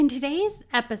today's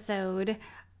episode,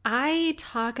 I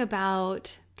talk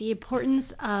about the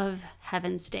importance of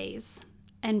Heaven's Days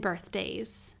and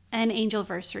birthdays and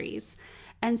Angelversaries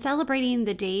and celebrating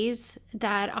the days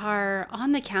that are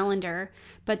on the calendar,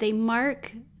 but they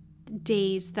mark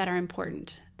days that are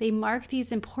important. They mark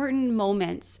these important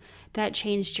moments that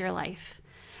changed your life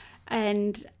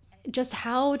and just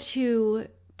how to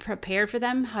prepare for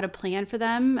them, how to plan for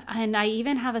them. And I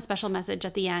even have a special message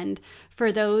at the end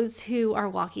for those who are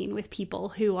walking with people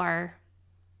who are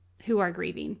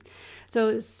grieving.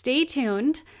 So stay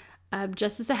tuned.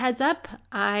 Just as a heads up,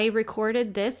 I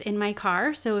recorded this in my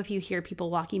car. So if you hear people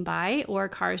walking by or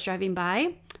cars driving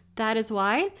by, that is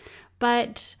why.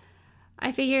 But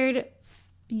I figured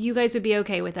you guys would be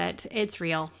okay with it. It's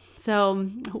real. So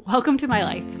welcome to my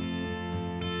life.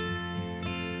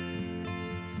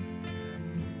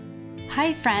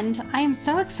 Hi, friend. I am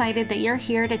so excited that you're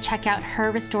here to check out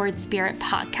Her Restored Spirit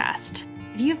podcast.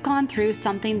 If you've gone through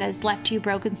something that has left you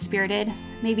broken-spirited,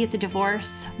 maybe it's a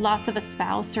divorce, loss of a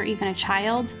spouse, or even a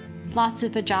child, loss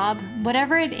of a job,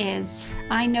 whatever it is,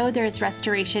 I know there is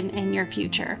restoration in your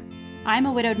future. I'm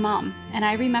a widowed mom, and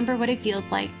I remember what it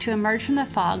feels like to emerge from the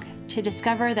fog to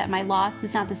discover that my loss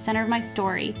is not the center of my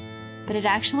story, but it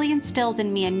actually instilled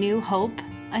in me a new hope,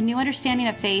 a new understanding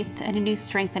of faith, and a new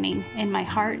strengthening in my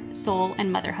heart, soul,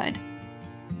 and motherhood.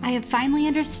 I have finally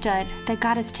understood that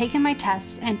God has taken my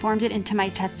test and formed it into my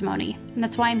testimony, and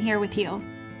that's why I'm here with you.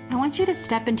 I want you to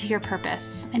step into your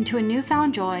purpose, into a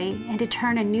newfound joy, and to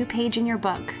turn a new page in your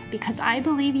book, because I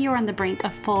believe you are on the brink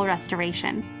of full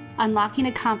restoration, unlocking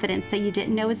a confidence that you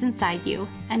didn't know was inside you,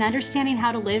 and understanding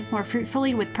how to live more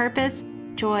fruitfully with purpose,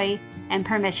 joy, and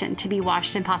permission to be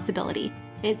washed in possibility.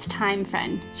 It's time,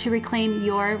 friend, to reclaim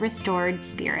your restored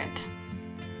spirit.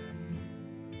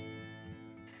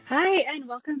 Hi, and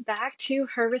welcome back to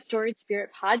Her Restored Spirit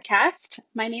podcast.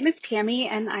 My name is Tammy,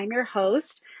 and I'm your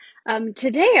host.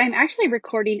 Today, I'm actually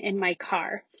recording in my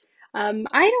car.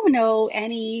 I don't know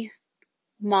any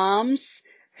moms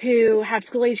who have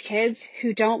school-age kids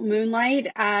who don't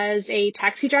moonlight as a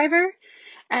taxi driver.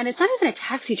 And it's not even a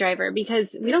taxi driver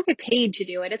because we don't get paid to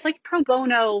do it. It's like pro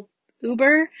bono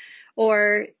Uber,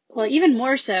 or, well, even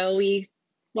more so, we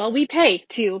pay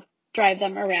to drive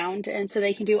them around, and so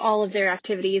they can do all of their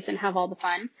activities and have all the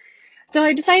fun. So I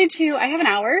have an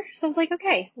hour. So I was like,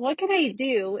 okay, what can I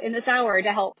do in this hour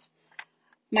to help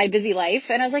my busy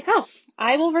life? And I was like, oh,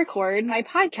 I will record my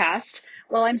podcast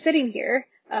while I'm sitting here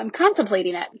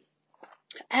contemplating it.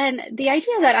 And the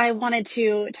idea that I wanted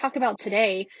to talk about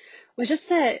today was just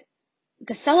the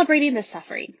celebrating the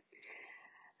suffering.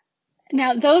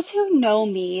 Now, those who know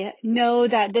me know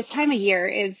that this time of year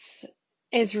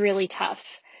is really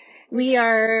tough. We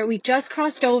just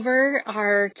crossed over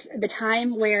the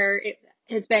time where it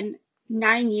has been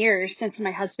 9 years since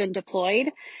my husband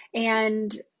deployed,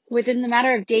 and within the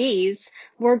matter of days,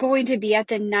 we're going to be at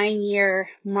the 9-year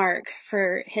mark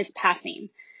for his passing.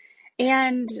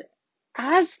 And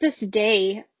as this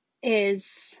day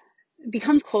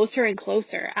becomes closer and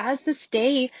closer, as this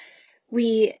day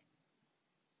it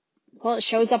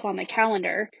shows up on the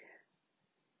calendar,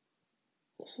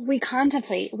 we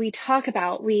contemplate, we talk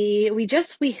about, we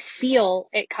feel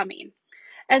it coming.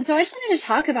 And so I just wanted to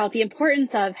talk about the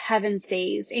importance of Heaven's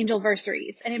Days,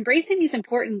 Angelversaries, and embracing these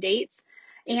important dates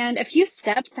and a few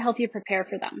steps to help you prepare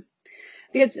for them.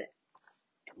 Because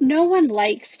no one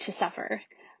likes to suffer,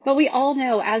 but we all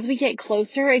know as we get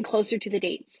closer and closer to the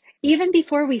dates, even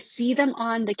before we see them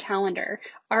on the calendar,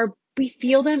 we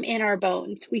feel them in our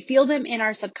bones. We feel them in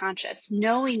our subconscious,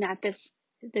 knowing that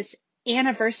this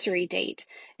anniversary date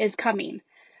is coming.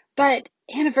 But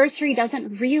anniversary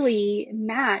doesn't really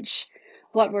match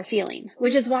what we're feeling,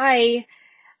 which is why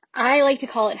I like to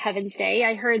call it Heaven's Day.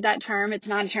 I heard that term. It's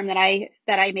not a term that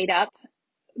I made up,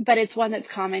 but it's one that's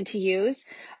common to use.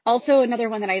 Also, another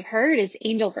one that I've heard is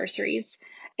Angelversaries.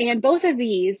 And both of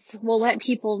these will let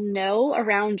people know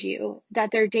around you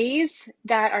that they're days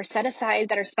that are set aside,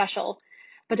 that are special,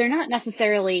 but they're not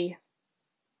necessarily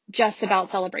just about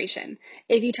celebration.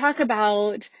 If you talk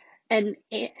about an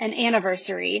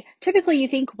anniversary, typically you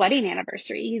think wedding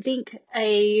anniversary. You think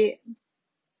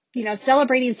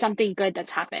celebrating something good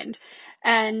that's happened.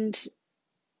 And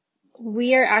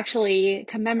we are actually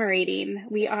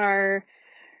we are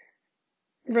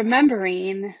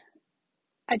remembering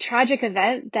a tragic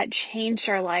event that changed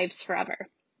our lives forever.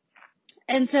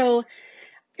 And so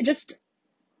just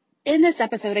in this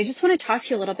episode, I just want to talk to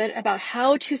you a little bit about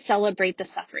how to celebrate the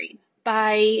suffering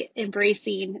by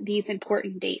embracing these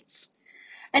important dates.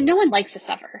 And no one likes to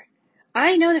suffer.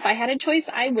 I know that if I had a choice,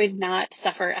 I would not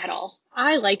suffer at all.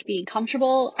 I like being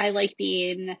comfortable. I like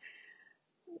being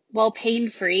well,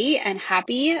 pain-free and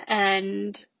happy.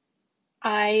 And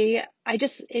I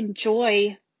just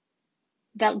enjoy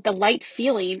the light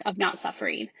feeling of not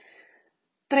suffering.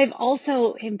 But I've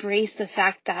also embraced the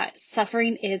fact that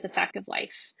suffering is a fact of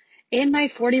life. In my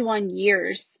 41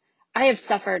 years, I have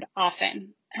suffered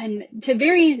often and to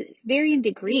varying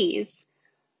degrees.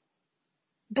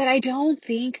 But I don't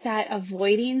think that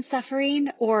avoiding suffering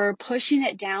or pushing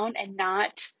it down and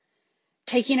not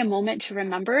taking a moment to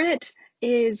remember it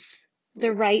is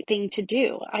the right thing to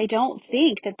do. I don't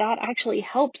think that that actually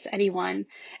helps anyone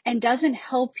and doesn't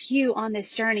help you on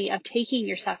this journey of taking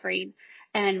your suffering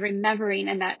and remembering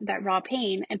and that raw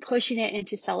pain and pushing it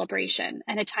into celebration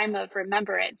and a time of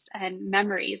remembrance and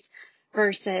memories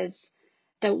versus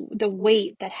the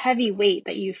weight, that heavy weight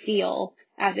that you feel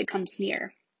as it comes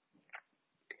near.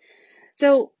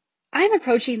 So I'm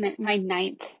approaching my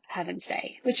ninth Heaven's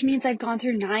Day, which means I've gone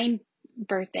through 9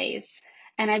 birthdays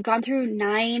and I've gone through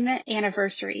 9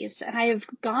 anniversaries and I have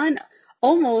gone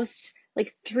almost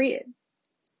like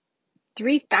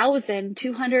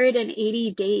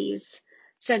 3,280 days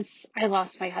since I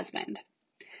lost my husband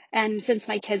and since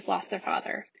my kids lost their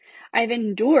father. I've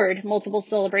endured multiple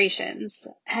celebrations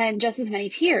and just as many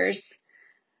tears,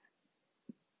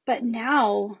 but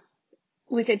now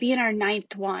with it being our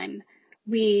ninth one,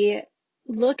 we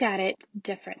look at it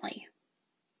differently.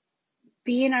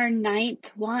 Being our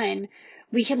ninth one,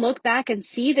 we can look back and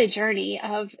see the journey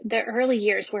of the early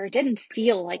years where it didn't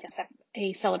feel like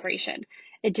a celebration.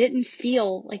 It didn't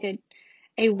feel like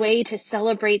a way to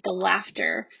celebrate the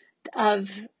laughter of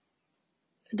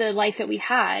the life that we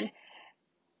had.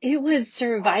 It was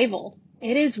survival.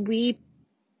 We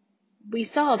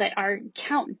saw that our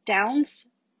countdowns,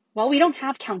 well, we don't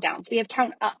have countdowns. We have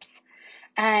count ups.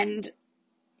 And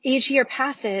each year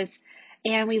passes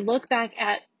and we look back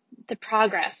at the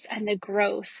progress and the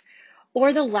growth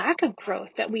or the lack of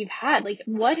growth that we've had. Like,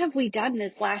 what have we done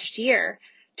this last year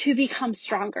to become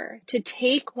stronger, to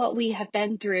take what we have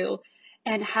been through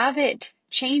and have it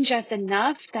change us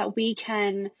enough that we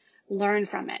can learn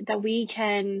from it, that we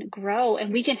can grow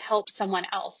and we can help someone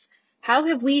else? How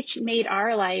have we made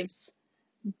our lives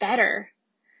better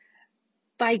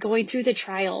by going through the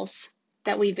trials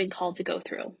that we've been called to go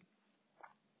through?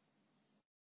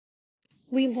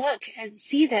 We look and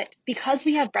see that because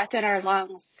we have breath in our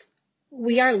lungs,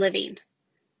 we are living.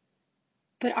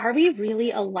 But are we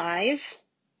really alive?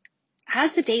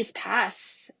 As the days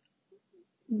pass,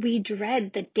 we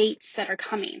dread the dates that are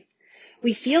coming.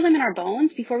 We feel them in our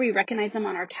bones before we recognize them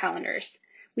on our calendars.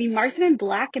 We mark them in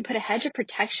black and put a hedge of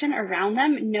protection around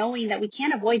them, knowing that we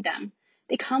can't avoid them.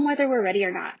 They come whether we're ready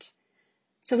or not.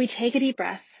 So we take a deep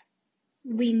breath.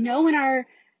 We know in our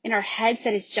heads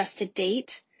that it's just a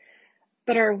date,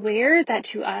 but are aware that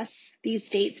to us, these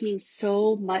dates mean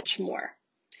so much more.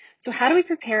 So how do we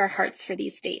prepare our hearts for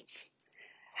these dates?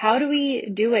 How do we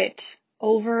do it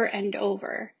over and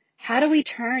over? How do we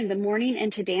turn the mourning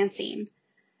into dancing?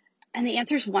 And the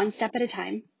answer is one step at a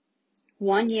time,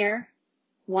 1 year,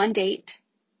 one date,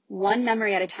 one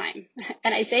memory at a time.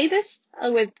 And I say this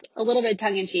with a little bit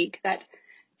tongue in cheek that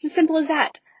it's as simple as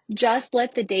that. Just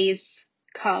let the days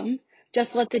come.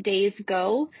 Just let the days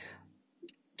go.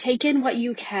 Take in what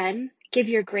you can, give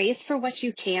your grace for what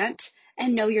you can't,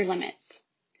 and know your limits.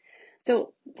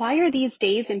 So why are these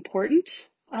days important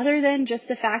other than just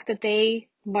the fact that they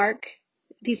mark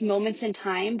these moments in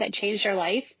time that changed our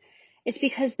life? It's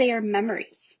because they are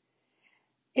memories.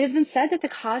 It has been said that the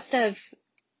cost of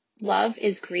love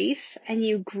is grief, and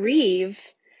you grieve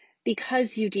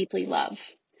because you deeply love.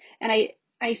 And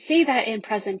I say that in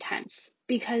present tense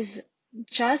because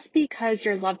just because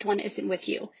your loved one isn't with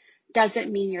you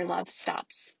doesn't mean your love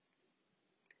stops.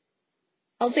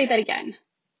 I'll say that again.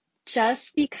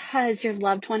 Just because your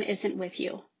loved one isn't with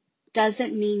you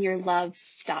doesn't mean your love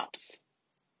stops.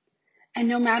 And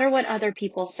no matter what other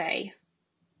people say,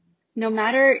 no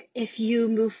matter if you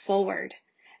move forward,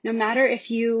 no matter if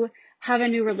you have a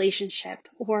new relationship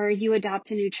or you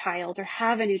adopt a new child or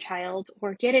have a new child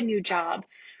or get a new job,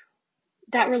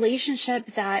 that relationship,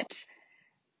 that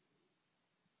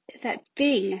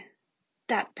thing,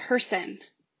 that person,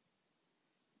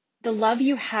 the love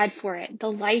you had for it,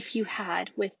 the life you had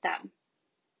with them,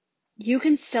 you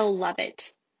can still love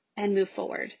it and move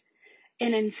forward.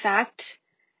 And in fact,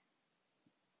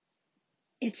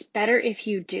 it's better if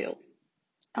you do.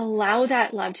 Allow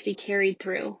that love to be carried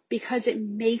through because it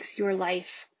makes your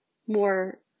life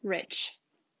more rich.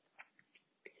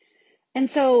 And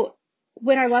so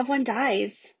when our loved one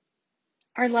dies,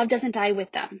 our love doesn't die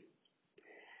with them.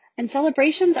 And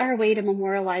celebrations are a way to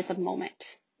memorialize a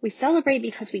moment. We celebrate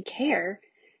because we care.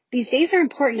 These days are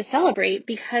important to celebrate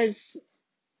because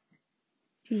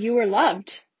You are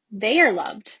loved. They are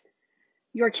loved.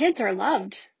 Your kids are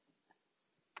loved.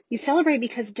 You celebrate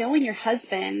because knowing your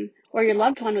husband or your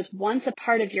loved one was once a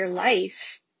part of your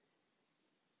life,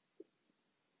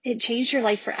 it changed your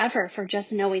life forever for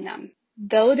just knowing them.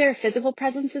 Though their physical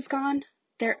presence is gone,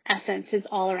 their essence is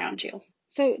all around you.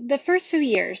 So the first few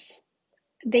years,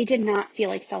 they did not feel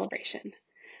like celebration.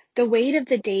 The weight of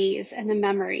the days and the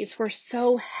memories were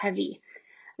so heavy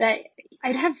that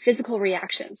I'd have physical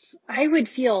reactions. I would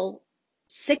feel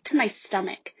sick to my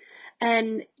stomach.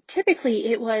 And typically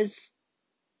it was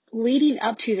leading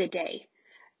up to the day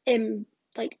and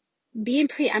like being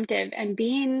preemptive and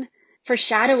being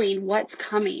foreshadowing what's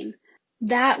coming.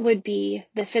 That would be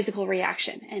the physical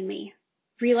reaction in me,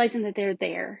 realizing that they're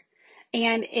there.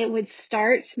 And it would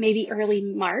start maybe early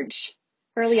March,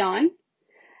 early on.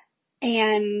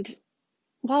 And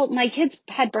well, my kids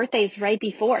had birthdays right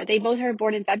before. They both were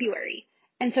born in February.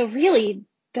 And so really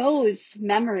those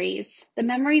memories, the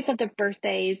memories of the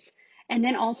birthdays, and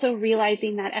then also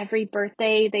realizing that every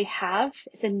birthday they have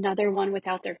is another one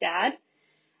without their dad,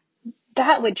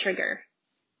 that would trigger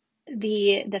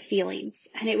the feelings,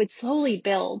 and it would slowly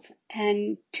build,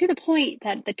 and to the point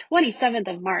that the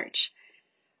 27th of March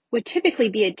would typically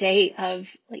be a day of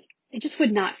like, it just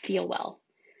would not feel well.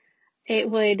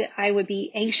 I would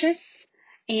be anxious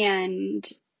and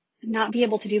not be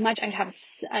able to do much. I'd have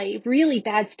a really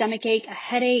bad stomach ache, a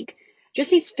headache, just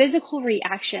these physical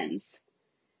reactions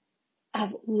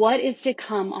of what is to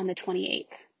come on the 28th.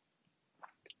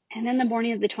 And then the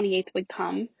morning of the 28th would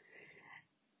come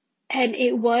and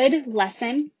it would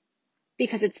lessen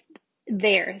because it's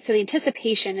there. So the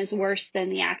anticipation is worse than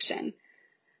the action.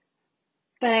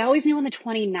 But I always knew on the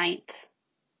 29th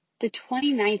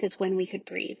is when we could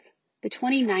breathe. The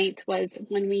 29th was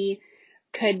when we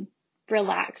could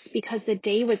relax because the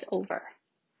day was over.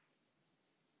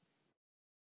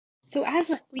 So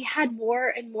as we had more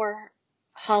and more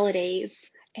holidays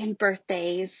and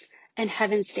birthdays and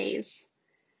heaven's days,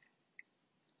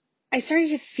 I started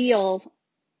to feel,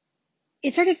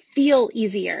 it started to feel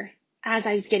easier as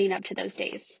I was getting up to those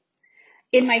days.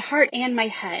 In my heart and my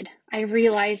head, I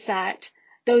realized that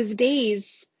those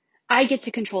days, I get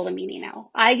to control the meaning now.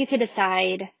 I get to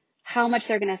decide how much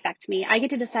they're going to affect me. I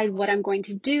get to decide what I'm going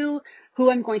to do, who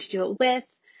I'm going to do it with,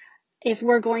 if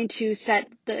we're going to set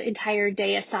the entire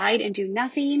day aside and do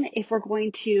nothing, if we're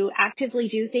going to actively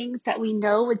do things that we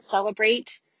know would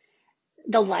celebrate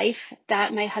the life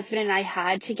that my husband and I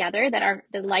had together,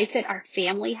 the life that our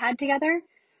family had together.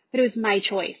 But it was my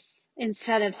choice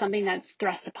instead of something that's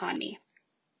thrust upon me.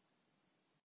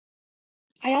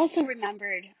 I also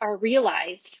remembered or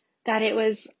realized that it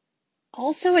was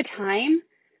also a time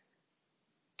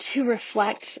to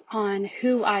reflect on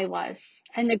who I was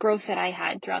and the growth that I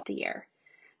had throughout the year.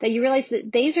 That you realize that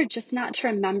days are just not to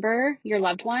remember your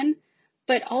loved one,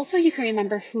 but also you can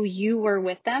remember who you were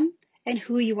with them and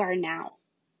who you are now.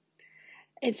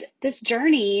 It's this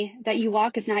journey that you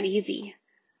walk is not easy,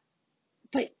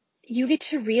 but you get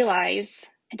to realize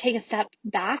and take a step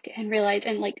back and realize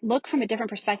and like look from a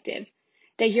different perspective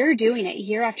that you're doing it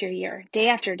year after year, day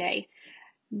after day.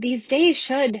 These days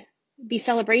should be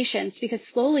celebrations because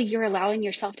slowly you're allowing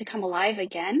yourself to come alive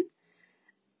again,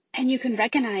 and you can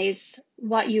recognize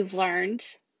what you've learned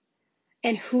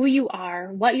and who you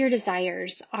are, what your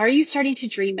desires. Are you starting to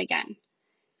dream again?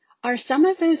 Are some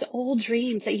of those old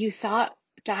dreams that you thought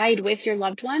died with your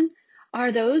loved one,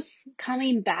 are those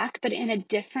coming back but in a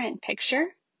different picture?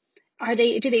 Do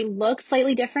they look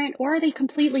slightly different, or are they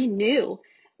completely new?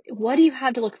 What do you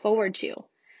have to look forward to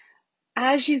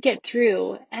as you get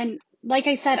through? And like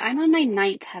I said, I'm on my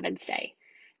 9th Heaven's Day.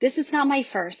 This is not my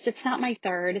first. It's not my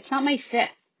third. It's not my fifth.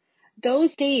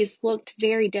 Those days looked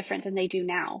very different than they do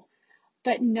now.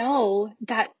 But know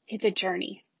that it's a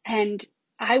journey. And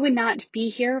I would not be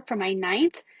here for my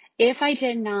 9th if I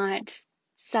did not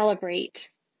celebrate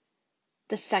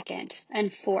the 2nd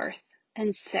and 4th and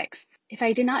 6th. If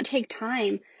I did not take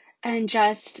time and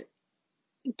just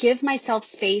give myself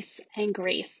space and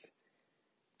grace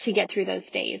to get through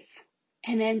those days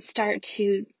and then start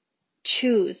to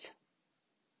choose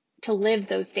to live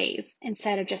those days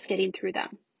instead of just getting through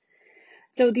them.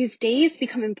 So these days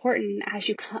become important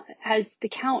as the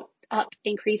count up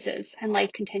increases and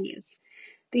life continues.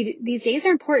 These days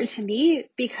are important to me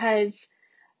because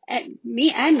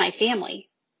me and my family,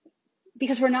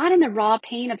 because we're not in the raw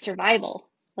pain of survival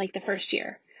like the first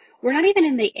year. We're not even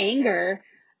in the anger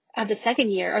of the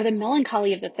second year or the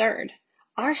melancholy of the third.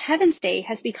 Our Heaven's Day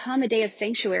has become a day of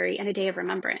sanctuary and a day of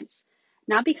remembrance,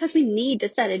 not because we need to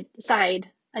set aside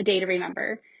a day to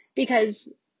remember, because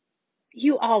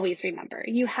you always remember.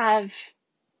 You have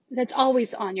that's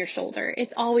always on your shoulder.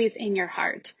 It's always in your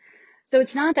heart. So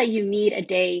it's not that you need a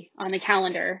day on the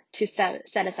calendar to set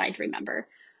aside to remember,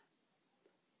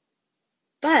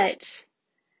 but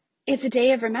it's a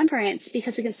day of remembrance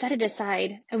because we can set it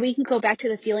aside and we can go back to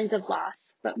the feelings of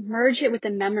loss, but merge it with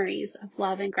the memories of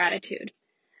love and gratitude,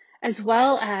 as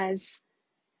well as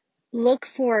look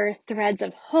for threads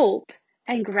of hope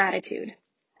and gratitude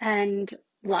and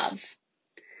love.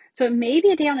 So it may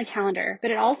be a day on the calendar,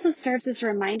 but it also serves as a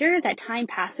reminder that time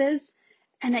passes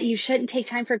and that you shouldn't take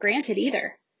time for granted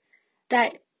either.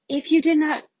 That if you did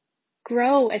not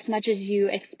grow as much as you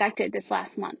expected this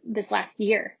last month, this last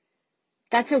year,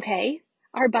 that's okay.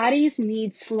 Our bodies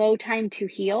need slow time to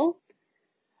heal.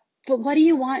 But what do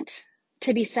you want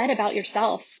to be said about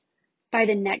yourself by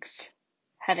the next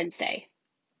Heaven's Day?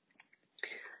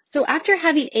 So after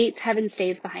having 8 Heaven's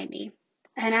Days behind me,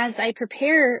 and as I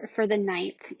prepare for the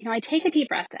ninth, I take a deep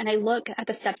breath and I look at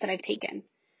the steps that I've taken.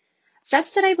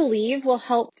 Steps that I believe will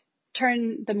help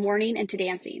turn the mourning into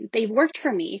dancing. They've worked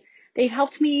for me. They've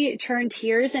helped me turn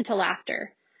tears into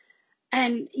laughter.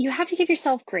 And you have to give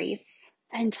yourself grace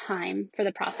and time for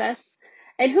the process.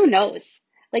 And who knows?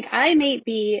 Like I may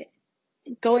be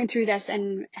going through this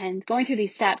and going through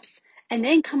these steps and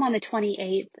then come on the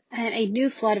 28th and a new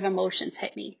flood of emotions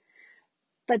hit me.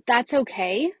 But that's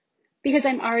okay because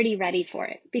I'm already ready for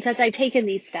it because I've taken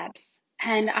these steps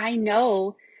and I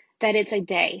know that it's a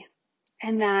day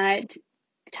and that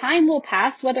time will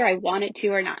pass whether I want it to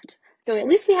or not. So at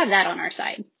least we have that on our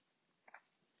side.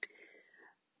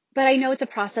 But I know it's a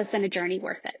process and a journey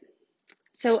worth it.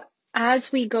 So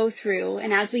as we go through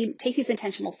and as we take these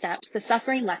intentional steps, the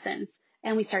suffering lessens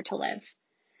and we start to live.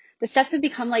 The steps have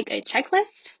become like a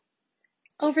checklist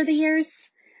over the years,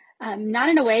 not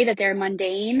in a way that they're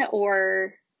mundane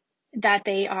or that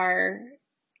they are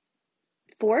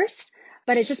forced,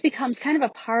 but it just becomes kind of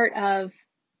a part of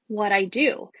what I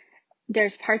do.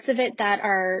 There's parts of it that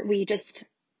are,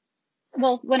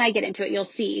 when I get into it, you'll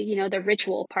see, the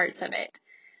ritual parts of it.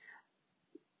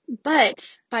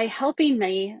 But by helping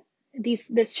me, this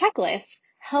checklist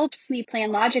helps me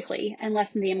plan logically and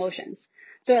lessen the emotions.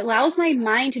 So it allows my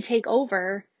mind to take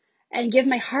over and give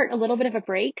my heart a little bit of a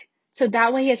break. So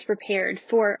that way it's prepared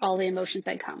for all the emotions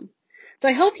that come. So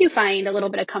I hope you find a little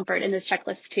bit of comfort in this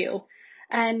checklist too.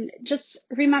 And just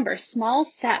remember small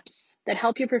steps that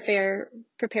help you prepare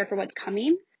for what's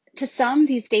coming. To some,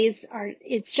 these days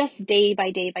it's just day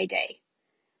by day by day.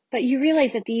 But you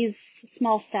realize that these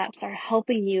small steps are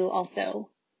helping you also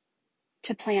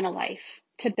to plan a life,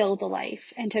 to build a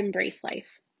life, and to embrace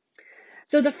life.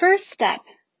 So the first step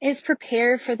is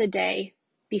prepare for the day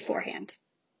beforehand.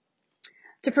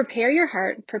 So prepare your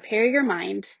heart, prepare your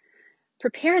mind,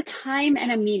 prepare a time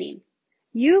and a meaning.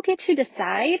 You get to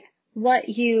decide what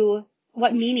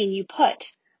meaning you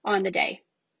put on the day.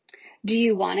 Do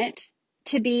you want it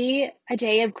to be a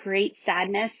day of great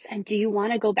sadness? And do you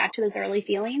want to go back to those early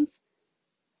feelings?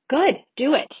 Good,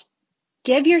 do it.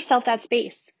 Give yourself that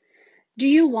space. Do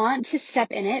you want to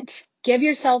step in it? Give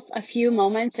yourself a few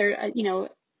moments or,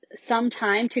 some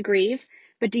time to grieve,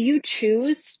 but do you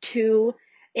choose to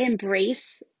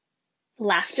embrace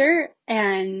laughter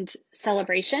and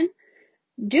celebration?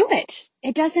 Do it.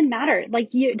 It doesn't matter.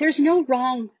 There's no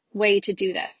wrong way to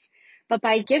do this, but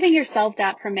by giving yourself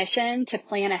that permission to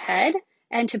plan ahead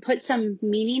and to put some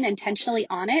meaning intentionally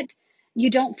on it, you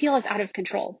don't feel as out of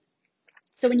control.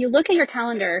 So when you look at your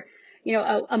calendar,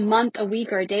 a month, a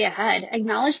week, or a day ahead,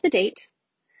 acknowledge the date.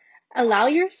 Allow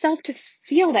yourself to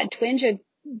feel that twinge of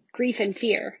grief and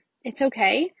fear. It's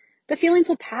okay. The feelings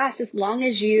will pass as long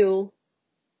as you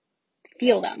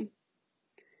feel them.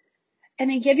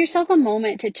 And then give yourself a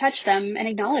moment to touch them and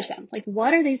acknowledge them. Like,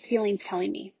 what are these feelings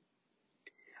telling me?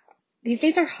 These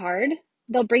days are hard.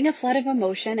 They'll bring a flood of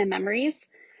emotion and memories.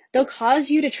 They'll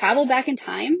cause you to travel back in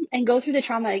time and go through the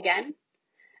trauma again.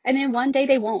 And then one day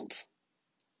they won't.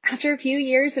 After a few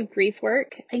years of grief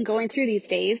work and going through these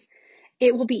days,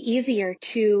 it will be easier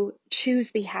to choose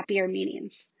the happier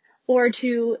meanings or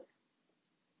to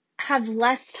have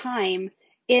less time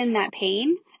in that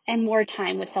pain and more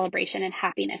time with celebration and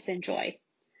happiness and joy.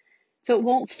 So it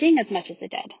won't sting as much as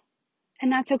it did.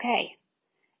 And that's okay.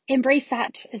 Embrace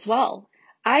that as well.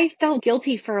 I felt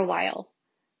guilty for a while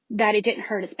that it didn't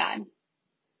hurt as bad.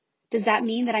 Does that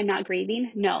mean that I'm not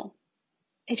grieving? No.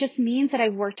 It just means that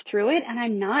I've worked through it and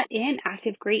I'm not in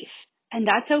active grief. And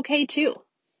that's okay too.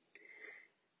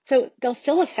 So they'll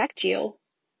still affect you,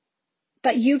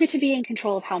 but you get to be in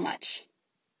control of how much.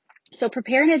 So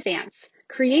prepare in advance.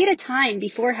 Create a time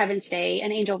before Heaven's Day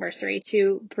and Angelversary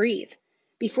to breathe.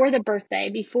 Before the birthday,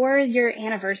 before your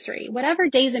anniversary, whatever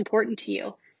day is important to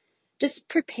you, just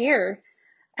prepare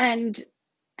and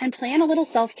and plan a little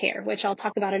self-care, which I'll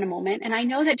talk about in a moment. And I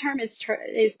know that term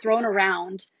is thrown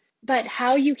around, but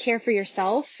how you care for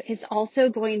yourself is also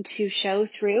going to show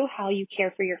through how you care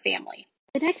for your family.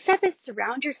 The next step is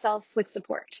surround yourself with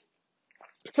support.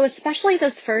 So especially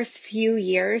those first few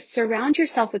years, surround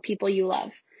yourself with people you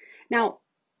love. Now,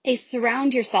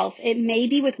 surround yourself, it may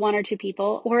be with one or two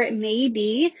people, or it may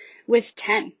be with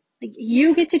 10.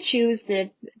 You get to choose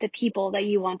the people that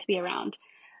you want to be around.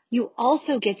 You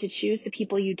also get to choose the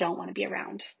people you don't want to be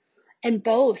around. And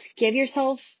both, give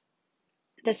yourself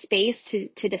the space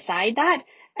to decide that,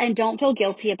 and don't feel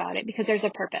guilty about it because there's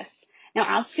a purpose. Now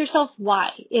ask yourself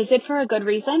why. Is it for a good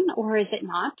reason or is it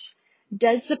not?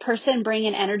 Does the person bring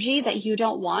an energy that you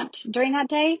don't want during that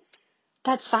day?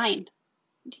 That's fine.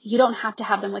 You don't have to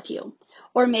have them with you.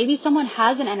 Or maybe someone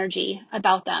has an energy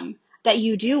about them that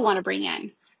you do want to bring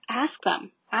in. Ask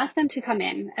them. Ask them to come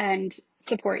in and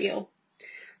support you.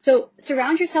 So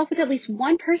surround yourself with at least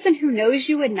one person who knows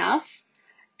you enough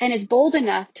and is bold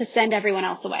enough to send everyone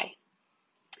else away.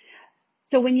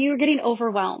 So when you're getting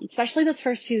overwhelmed, especially those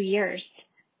first few years,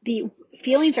 the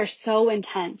feelings are so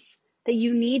intense that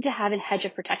you need to have a hedge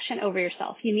of protection over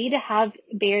yourself. You need to have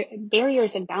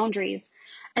barriers and boundaries,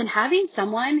 and having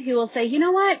someone who will say, you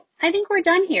know what, I think we're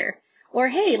done here. Or,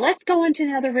 hey, let's go into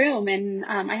another room and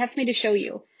I have something to show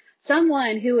you.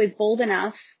 Someone who is bold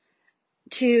enough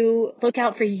to look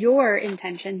out for your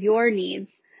intentions, your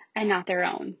needs, and not their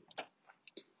own.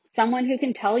 Someone who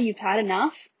can tell you've had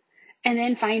enough and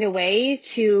then find a way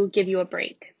to give you a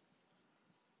break.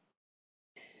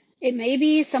 It may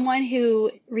be someone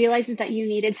who realizes that you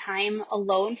needed time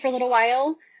alone for a little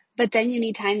while, but then you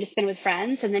need time to spend with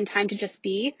friends and then time to just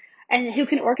be, and who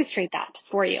can orchestrate that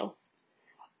for you.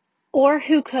 Or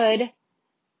who could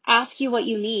ask you what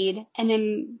you need and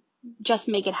then just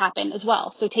make it happen as well.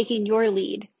 So taking your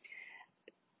lead.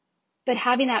 But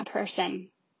having that person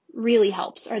really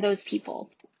helps, or those people.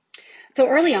 So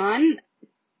early on,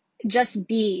 just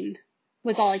being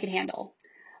was all I could handle.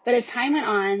 But as time went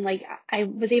on, I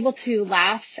was able to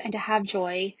laugh and to have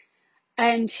joy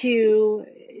and to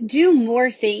do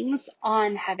more things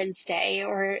on Heaven's Day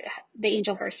or the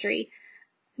Angelversary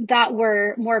that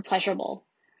were more pleasurable,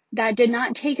 that did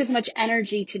not take as much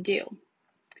energy to do.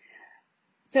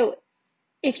 So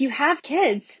if you have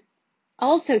kids,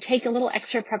 also take a little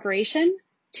extra preparation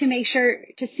to make sure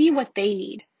to see what they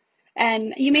need.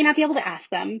 And you may not be able to ask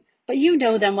them, but you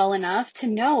know them well enough to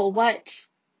know what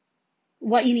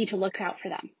you need to look out for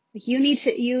them. They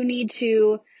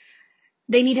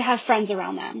need to have friends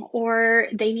around them, or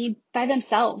they need by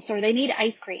themselves, or they need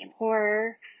ice cream,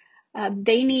 or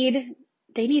they need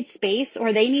space,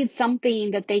 or they need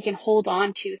something that they can hold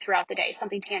on to throughout the day,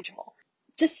 something tangible.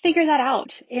 Just figure that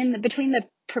out between the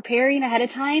preparing ahead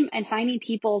of time and finding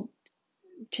people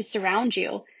to surround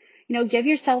you. Give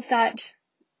yourself that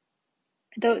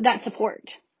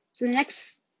support. So the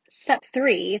next step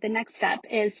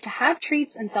is to have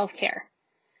treats and self-care.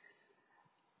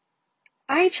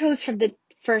 I chose from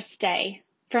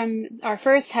our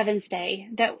first Heaven's Day,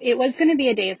 that it was going to be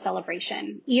a day of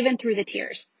celebration, even through the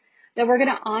tears, that we're going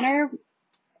to honor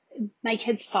my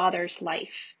kid's father's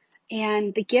life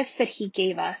and the gifts that he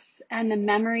gave us and the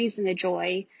memories and the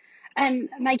joy. And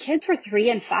my kids were 3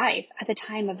 and 5 at the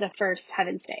time of the first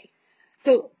Heaven's Day.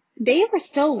 So they were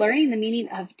still learning the meaning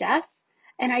of death.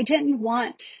 And I didn't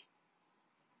want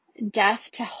death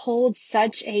to hold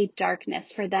such a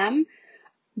darkness for them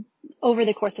over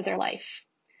the course of their life.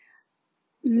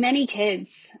 Many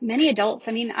kids, many adults,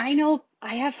 I know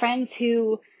I have friends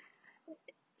who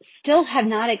still have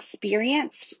not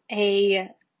experienced a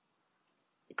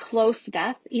close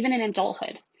death, even in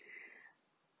adulthood.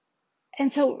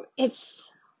 And so it's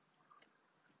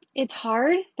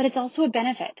hard, but it's also a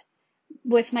benefit.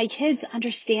 With my kids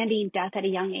understanding death at a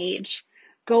young age,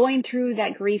 going through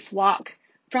that grief walk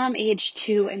from age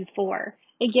 2 and 4,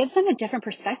 it gives them a different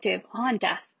perspective on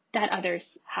death that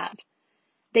others have.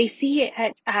 They see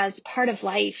it as part of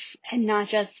life and not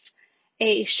just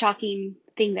a shocking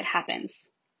thing that happens.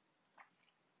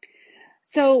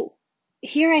 So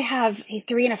here I have a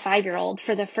 3 and a 5-year-old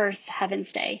for the first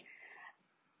Heaven's Day.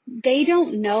 They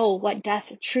don't know what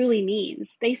death truly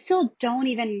means. They still don't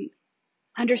even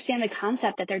understand the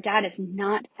concept that their dad is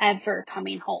not ever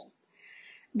coming home.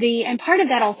 And part of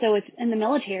that also is in the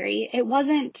military, it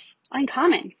wasn't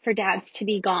uncommon for dads to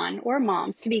be gone or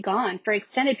moms to be gone for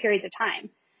extended periods of time.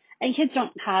 And kids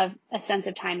don't have a sense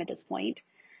of time at this point.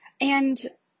 And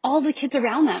all the kids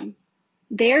around them,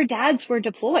 their dads were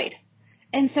deployed.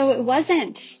 And so it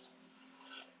wasn't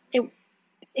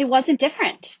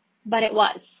different, but it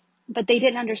was. But they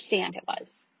didn't understand it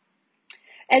was.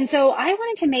 And so I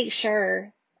wanted to make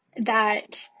sure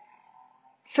that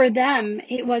for them,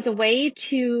 it was a way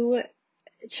to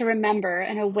remember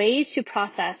and a way to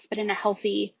process, but in a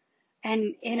healthy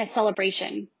and in a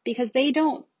celebration, because they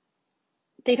don't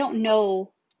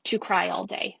know to cry all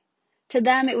day. To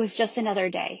them, it was just another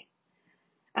day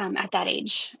at that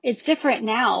age. It's different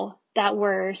now that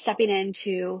we're stepping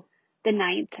into the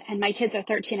ninth, and my kids are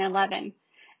 13 and 11.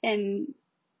 And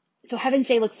so Heaven's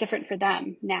Day looks different for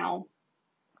them now.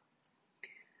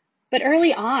 But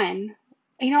early on,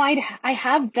 I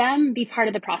have them be part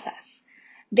of the process.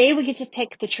 They would get to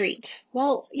pick the treat.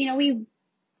 Well, we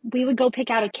would go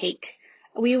pick out a cake.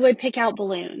 We would pick out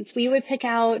balloons. We would pick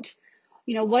out,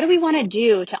 what do we want to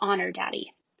do to honor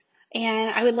Daddy?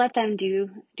 And I would let them do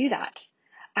that.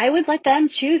 I would let them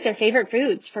choose their favorite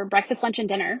foods for breakfast, lunch, and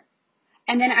dinner.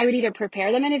 And then I would either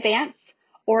prepare them in advance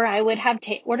or I would have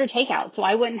order takeout, so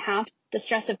I wouldn't have the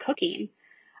stress of cooking.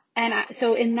 And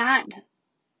so in that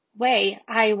way,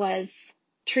 I was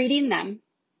treating them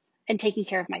and taking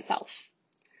care of myself.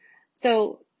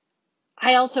 So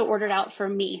I also ordered out for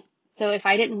me. So if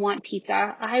I didn't want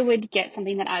pizza, I would get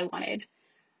something that I wanted.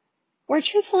 Or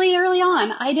truthfully, early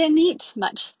on, I didn't eat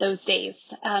much those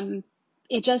days.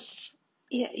 It just,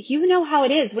 you know how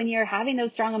it is when you're having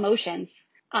those strong emotions.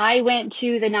 I went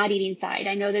to the not eating side.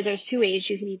 I know that there's two ways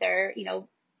you can either,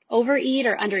 overeat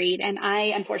or undereat. And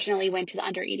I unfortunately went to the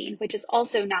undereating, which is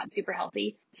also not super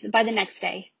healthy. So by the next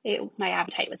day, my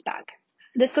appetite was back.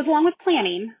 This goes along with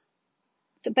planning,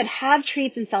 but have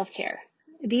treats and self-care.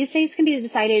 These days can be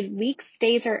decided weeks,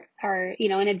 days, or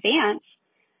in advance.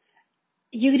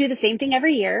 You can do the same thing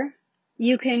every year.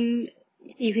 You can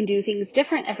do things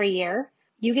different every year.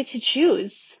 You get to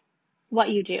choose what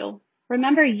you do.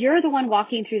 Remember, you're the one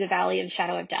walking through the valley of the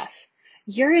shadow of death.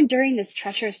 You're enduring this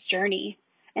treacherous journey.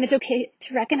 And it's okay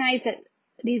to recognize that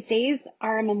these days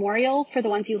are a memorial for the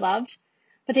ones you loved,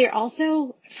 but they're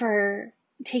also for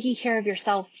taking care of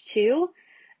yourself too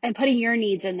and putting your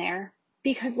needs in there.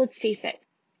 Because let's face it,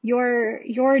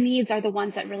 your needs are the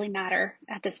ones that really matter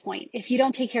at this point. If you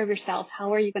don't take care of yourself,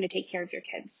 how are you going to take care of your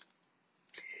kids?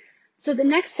 So the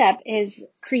next step is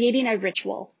creating a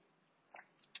ritual.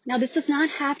 Now, this does not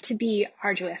have to be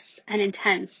arduous and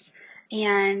intense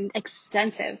and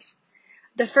extensive.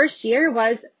 The first year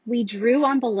was we drew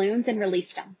on balloons and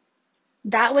released them.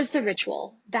 That was the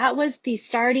ritual. That was the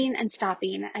starting and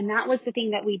stopping. And that was the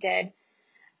thing that we did.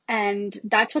 And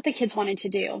that's what the kids wanted to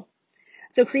do.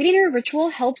 So creating a ritual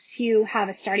helps you have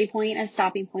a starting point and a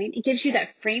stopping point. It gives you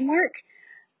that framework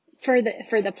for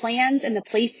the plans and the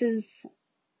places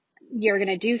you're going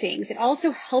to do things. It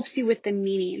also helps you with the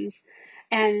meanings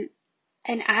and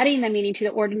adding the meaning to the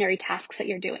ordinary tasks that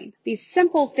you're doing. These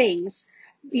simple things,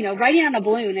 writing on a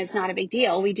balloon is not a big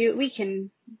deal. We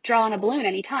can draw on a balloon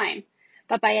anytime,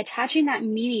 but by attaching that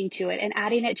meaning to it and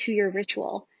adding it to your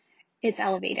ritual, it's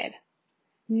elevated.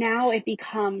 Now it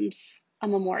becomes a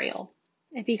memorial.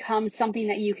 It becomes something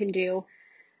that you can do.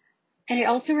 And it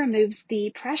also removes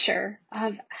the pressure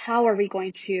of how are we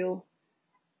going to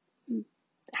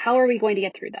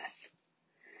get through this?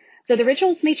 So the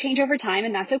rituals may change over time,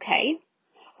 and that's okay.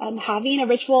 Having a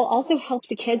ritual also helps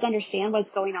the kids understand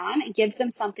what's going on and gives them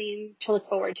something to look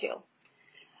forward to.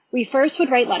 We first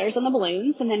would write letters on the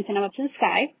balloons and then send them up to the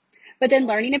sky. But then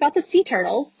learning about the sea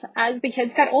turtles, as the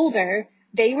kids got older,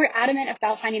 they were adamant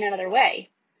about finding another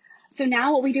way. So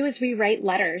now what we do is we write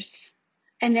letters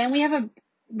and then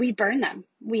we burn them.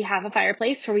 We have a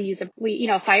fireplace where we use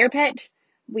a fire pit.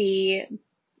 We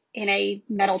in a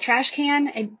metal trash can.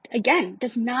 It, again,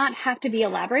 does not have to be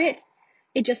elaborate.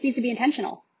 It just needs to be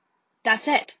intentional. That's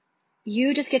it.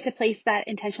 You just get to place that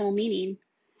intentional meaning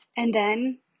and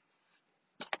then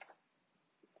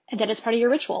it's part of your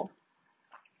ritual.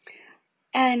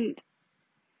 And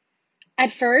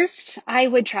at first I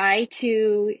would try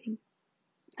to,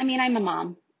 I'm a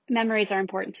mom. Memories are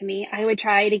important to me. I would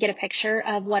try to get a picture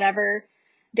of whatever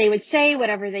they would say,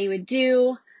 whatever they would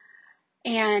do.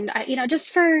 And,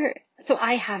 so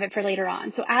I have it for later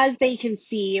on. So as they can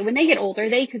see, when they get older,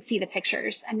 they could see the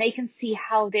pictures and they can see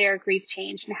how their grief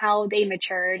changed and how they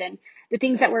matured and the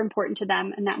things that were important to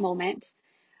them in that moment.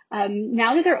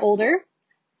 Now that they're older,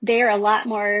 they're a lot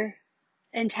more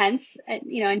intent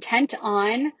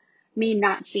on me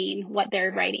not seeing what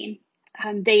they're writing.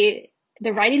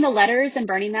 They're writing the letters and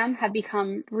burning them have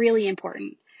become really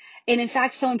important. And in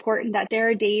fact, so important that there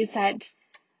are days that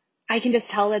I can just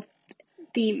tell that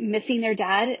the missing their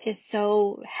dad is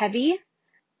so heavy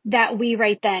that we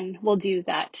right then will do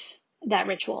that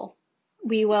ritual.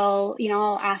 We will,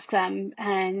 I'll ask them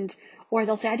or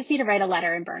they'll say, I just need to write a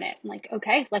letter and burn it. I'm like,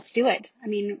 okay, let's do it.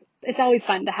 It's always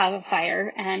fun to have a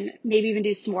fire and maybe even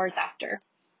do s'mores after.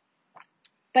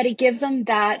 but it gives them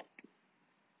that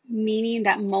meaning,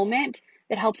 that moment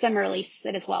that helps them release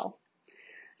it as well.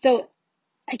 So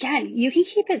again, you can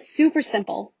keep it super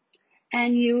simple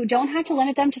and you don't have to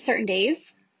limit them to certain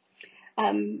days.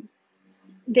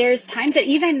 There's times that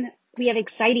even we have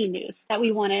exciting news that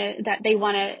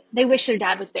they wish their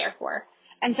dad was there for.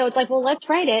 And so it's like, well, let's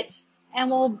write it and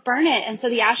we'll burn it. And so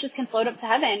the ashes can float up to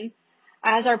heaven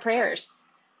as our prayers.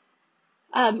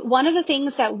 One of the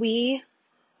things that we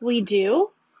do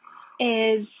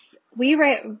is we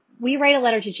write a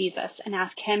letter to Jesus and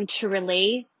ask him to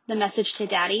relay the message to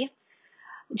daddy.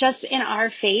 Just in our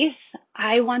faith,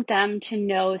 I want them to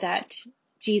know that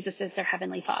Jesus is their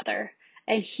heavenly father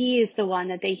and he is the one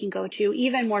that they can go to,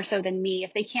 even more so than me.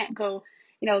 If they can't go,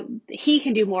 he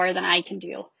can do more than I can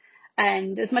do.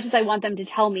 And as much as I want them to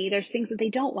tell me, there's things that they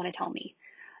don't want to tell me.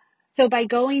 So by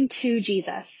going to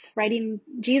Jesus, writing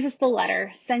Jesus the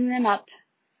letter, sending them up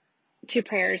to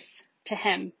prayers to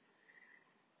him,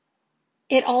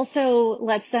 it also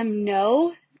lets them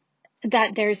know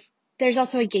that there's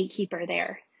also a gatekeeper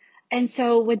there. And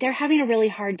so when they're having a really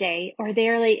hard day or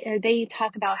they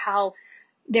talk about how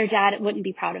their dad wouldn't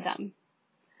be proud of them,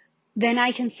 then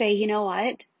I can say, you know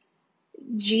what?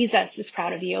 Jesus is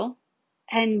proud of you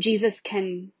and Jesus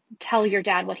can tell your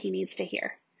dad what he needs to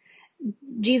hear.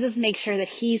 Jesus makes sure that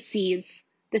he sees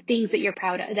the things that you're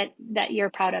proud of, that you're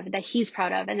proud of, that he's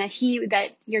proud of, and that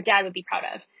your dad would be proud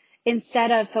of,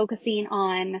 instead of focusing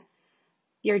on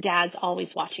your dad's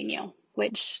always watching you,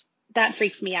 which that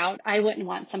freaks me out. I wouldn't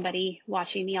want somebody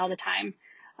watching me all the time.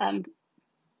 And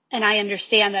I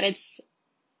understand that it's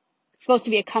supposed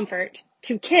to be a comfort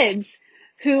to kids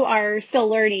who are still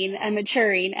learning and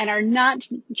maturing and are not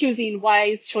choosing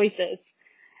wise choices.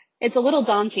 It's a little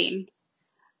daunting.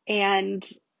 And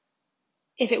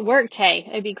if it worked, hey,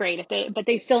 it'd be great but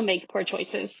they still make poor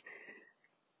choices.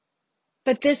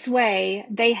 But this way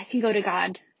they can go to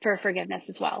God for forgiveness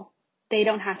as well. They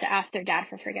don't have to ask their dad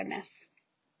for forgiveness.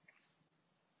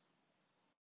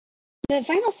 The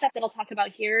final step that I'll talk about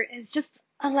here is just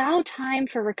allow time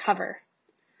for recover.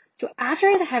 So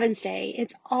after the Heaven's Day,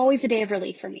 it's always a day of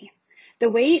relief for me. The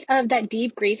weight of that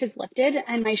deep grief is lifted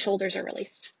and my shoulders are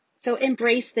released. So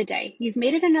embrace the day. You've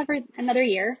made it another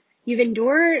year. You've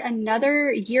endured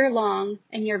another year long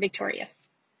and you're victorious.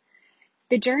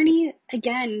 The journey,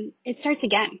 again, it starts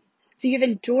again. So you've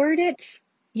endured it.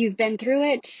 You've been through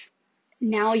it.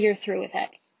 Now you're through with it.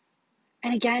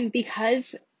 And again,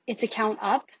 because it's a count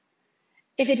up,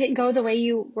 if it didn't go the way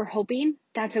you were hoping,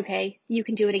 that's okay. You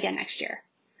can do it again next year.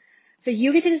 So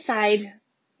you get to decide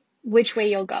which way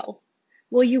you'll go.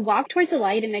 Will you walk towards the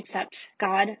light and accept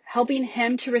God, helping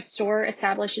him to restore,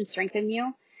 establish, and strengthen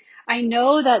you? I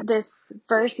know that this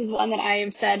verse is one that I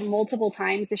have said multiple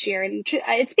times this year, and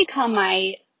it's become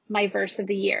my verse of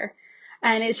the year.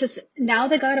 And it's just, now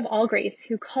the God of all grace,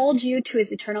 who called you to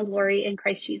his eternal glory in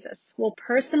Christ Jesus, will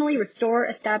personally restore,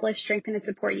 establish, strengthen, and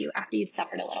support you after you've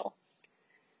suffered a little.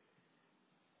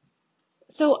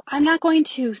 So I'm not going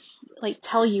to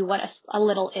tell you what a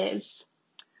little is,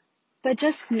 but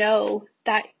just know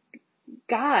that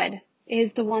God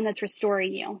is the one that's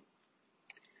restoring you.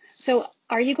 So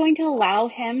are you going to allow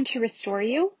him to restore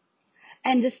you?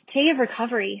 And this day of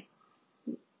recovery,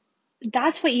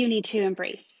 that's what you need to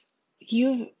embrace.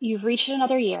 You've reached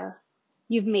another year.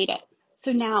 You've made it.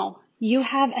 So now you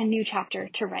have a new chapter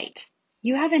to write.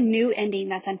 You have a new ending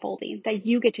that's unfolding that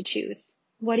you get to choose.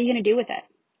 What are you going to do with it?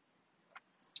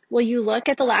 Will you look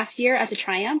at the last year as a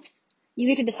triumph? You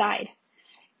get to decide.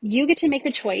 You get to make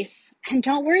the choice. And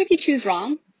don't worry if you choose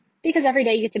wrong, because every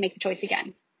day you get to make the choice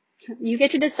again. You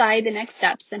get to decide the next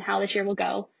steps and how this year will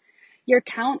go. Your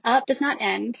count up does not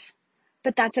end,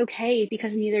 but that's okay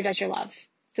because neither does your love.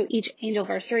 So each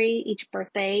angelversary, each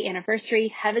birthday, anniversary,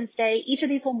 Heaven's Day, each of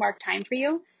these will mark time for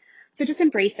you. So just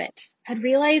embrace it and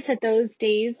realize that those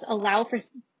days allow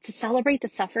to celebrate the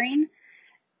suffering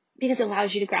because it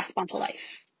allows you to grasp onto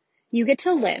life. You get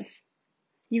to live.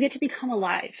 You get to become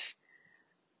alive.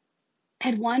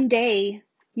 And one day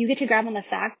you get to grab on the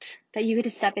fact that you get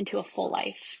to step into a full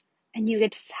life and you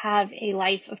get to have a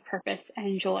life of purpose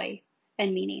and joy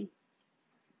and meaning.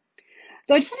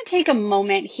 So I just want to take a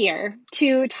moment here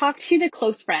to talk to the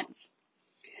close friends.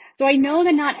 So I know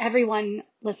that not everyone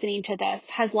listening to this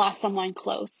has lost someone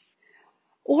close,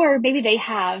 or maybe they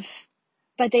have,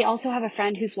 but they also have a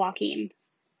friend who's walking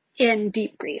in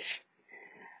deep grief.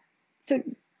 So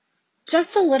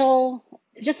just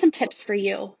some tips for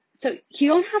you. So you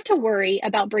don't have to worry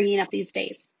about bringing up these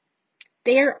days.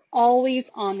 They're always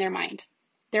on their mind.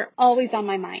 They're always on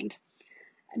my mind.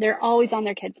 They're always on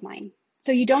their kids' mind.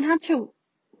 So you don't have to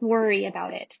worry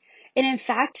about it. And in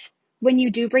fact, when you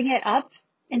do bring it up,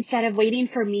 instead of waiting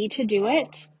for me to do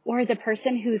it or the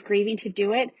person who's grieving to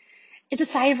do it, it's a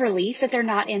sigh of relief that they're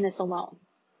not in this alone,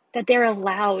 that they're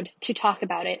allowed to talk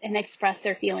about it and express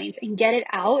their feelings and get it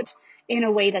out in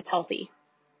a way that's healthy.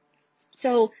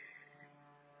 So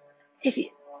if you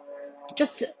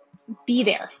just be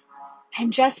there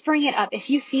and just bring it up. If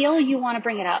you feel you want to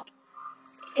bring it up,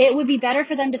 it would be better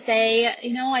for them to say,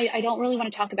 I don't really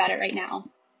want to talk about it right now.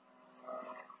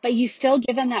 But you still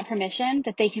give them that permission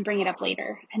that they can bring it up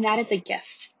later. And that is a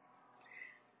gift.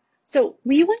 So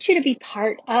we want you to be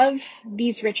part of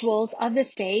these rituals of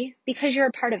this day because you're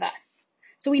a part of us.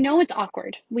 So we know it's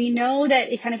awkward. We know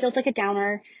that it kind of feels like a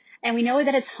downer, and we know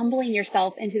that it's humbling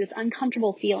yourself into this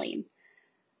uncomfortable feeling.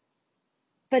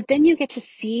 But then you get to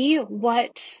see a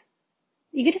little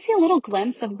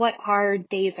glimpse of what our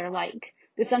days are like.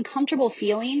 This uncomfortable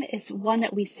feeling is one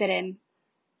that we sit in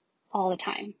all the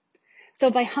time. So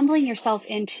by humbling yourself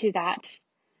into that,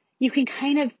 you can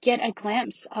kind of get a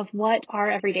glimpse of what our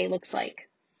everyday looks like.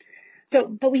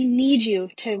 But we need you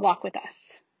to walk with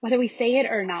us, whether we say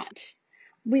it or not.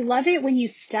 We love it when you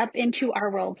step into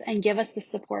our worlds and give us the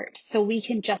support so we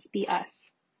can just be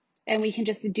us and we can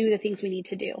just do the things we need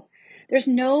to do. There's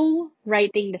no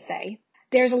right thing to say.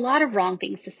 There's a lot of wrong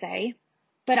things to say,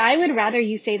 but I would rather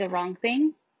you say the wrong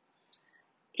thing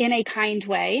in a kind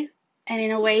way and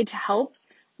in a way to help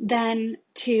than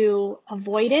to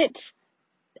avoid it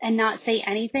and not say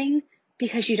anything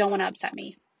because you don't want to upset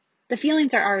me. The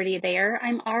feelings are already there.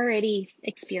 I'm already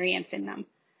experiencing them.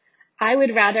 I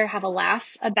would rather have a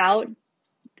laugh about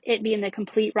it being the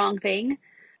complete wrong thing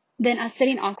than us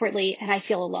sitting awkwardly and I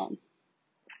feel alone.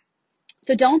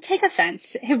 So don't take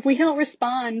offense if we don't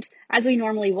respond as we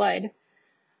normally would,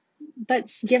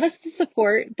 but give us the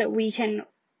support that we can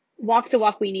walk the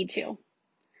walk we need to.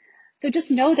 So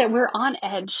just know that we're on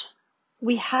edge.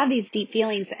 We have these deep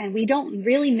feelings and we don't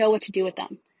really know what to do with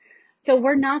them. So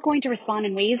we're not going to respond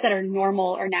in ways that are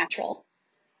normal or natural,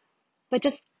 but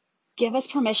just give us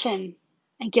permission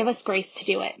and give us grace to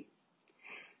do it.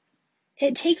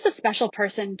 It takes a special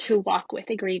person to walk with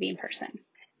a grieving person,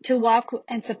 to walk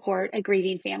and support a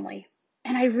grieving family.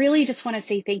 And I really just want to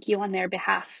say thank you on their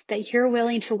behalf that you're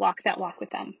willing to walk that walk with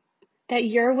them, that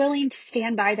you're willing to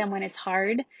stand by them when it's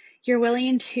hard. You're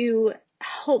willing to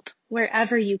help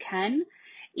wherever you can,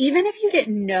 even if you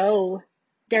didn't know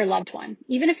their loved one,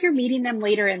 even if you're meeting them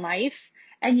later in life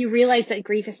and you realize that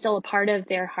grief is still a part of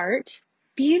their heart.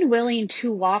 Being willing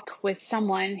to walk with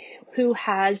someone who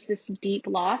has this deep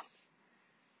loss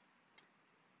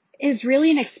is really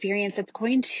an experience that's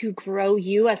going to grow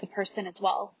you as a person as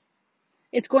well.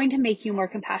 It's going to make you more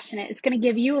compassionate. It's going to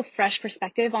give you a fresh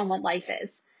perspective on what life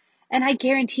is. And I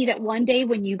guarantee that one day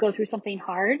when you go through something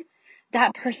hard,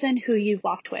 that person who you've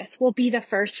walked with will be the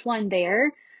first one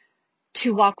there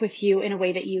to walk with you in a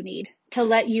way that you need, to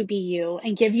let you be you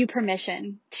and give you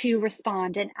permission to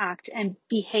respond and act and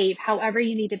behave however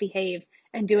you need to behave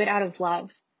and do it out of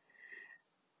love.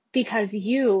 Because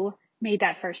you made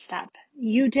that first step.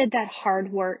 You did that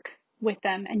hard work with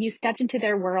them and you stepped into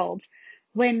their world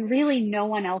when really no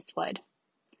one else would.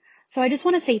 So I just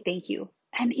want to say thank you.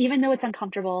 And even though it's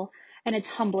uncomfortable and it's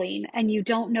humbling and you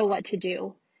don't know what to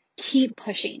do, keep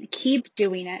pushing, keep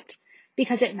doing it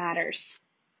because it matters.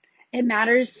 It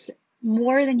matters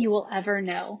more than you will ever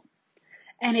know.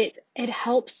 And it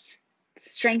helps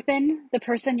strengthen the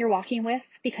person you're walking with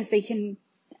because they can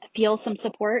feel some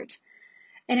support.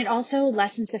 And it also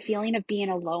lessens the feeling of being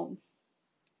alone.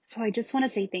 So I just want to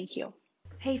say thank you.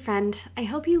 Hey friend, I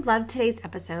hope you loved today's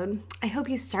episode. I hope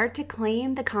you start to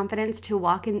claim the confidence to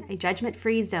walk in a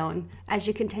judgment-free zone as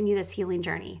you continue this healing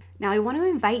journey. Now I want to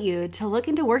invite you to look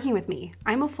into working with me.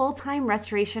 I'm a full-time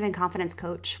restoration and confidence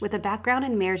coach with a background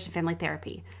in marriage and family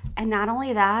therapy. And not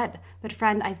only that, but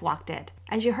friend, I've walked it.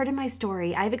 As you heard in my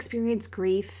story, I've experienced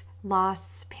grief,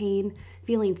 loss, pain,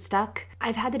 feeling stuck.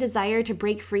 I've had the desire to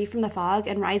break free from the fog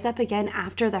and rise up again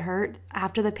after the hurt,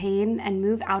 after the pain, and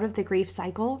move out of the grief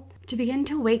cycle to begin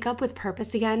to wake up with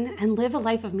purpose again and live a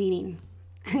life of meaning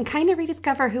and kind of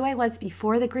rediscover who I was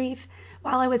before the grief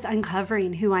while I was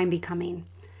uncovering who I'm becoming.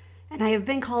 And I have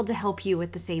been called to help you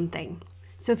with the same thing.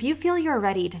 So if you feel you're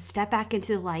ready to step back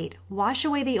into the light, wash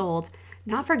away the old,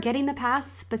 not forgetting the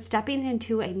past, but stepping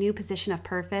into a new position of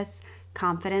purpose,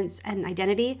 confidence, and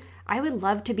identity, I would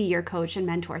love to be your coach and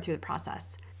mentor through the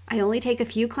process. I only take a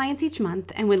few clients each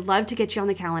month and would love to get you on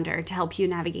the calendar to help you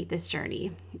navigate this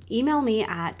journey. Email me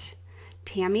at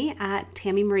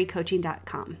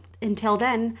tammy@tammymariecoaching.com. Until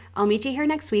then, I'll meet you here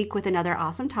next week with another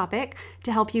awesome topic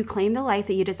to help you claim the life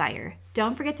that you desire.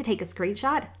 Don't forget to take a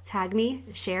screenshot, tag me,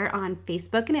 share on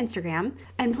Facebook and Instagram,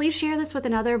 and please share this with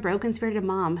another broken spirited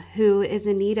mom who is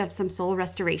in need of some soul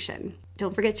restoration.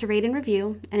 Don't forget to rate and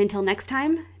review, and until next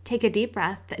time, take a deep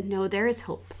breath and know there is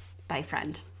hope. Bye,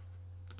 friend.